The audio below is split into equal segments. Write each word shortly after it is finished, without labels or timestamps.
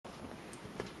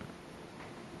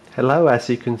Hello, as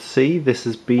you can see, this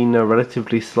has been a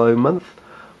relatively slow month.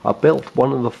 I built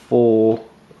one of the 4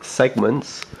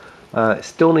 segments. It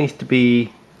still needs to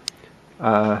be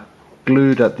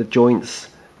glued at the joints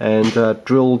and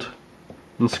drilled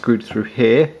and screwed through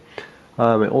here.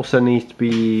 It also needs to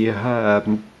be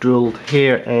drilled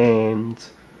here and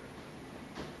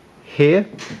here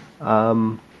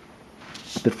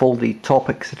before the top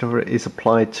etc. is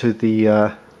applied to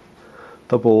the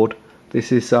board.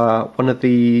 This is one of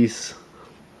these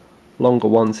longer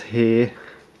ones here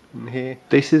and here.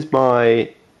 This is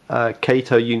my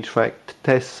Kato Unitrack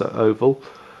test oval.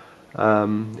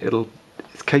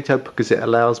 It's Kato because it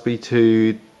allows me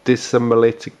to disassemble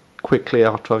it quickly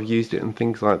after I've used it and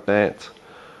things like that.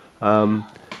 Now,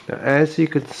 as you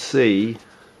can see,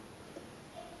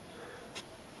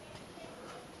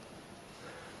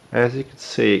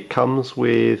 it comes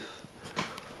with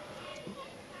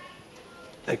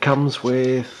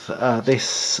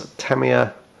this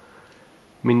Tamiya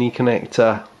mini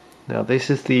connector. Now this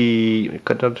is the,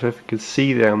 I don't know if you can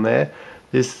see down there,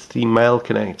 this is the male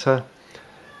connector,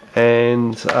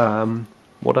 and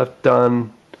what I've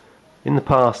done in the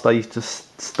past, I used to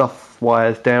stuff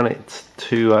wires down it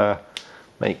to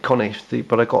make connectivity,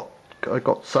 but I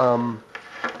got some.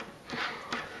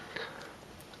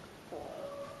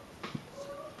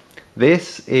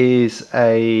 This is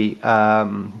a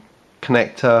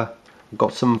connector. I've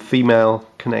got some female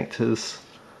connectors.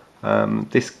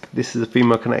 This is a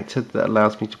female connector that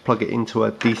allows me to plug it into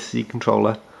a DC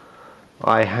controller.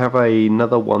 I have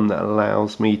another one that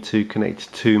allows me to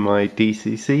connect to my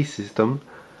DCC system.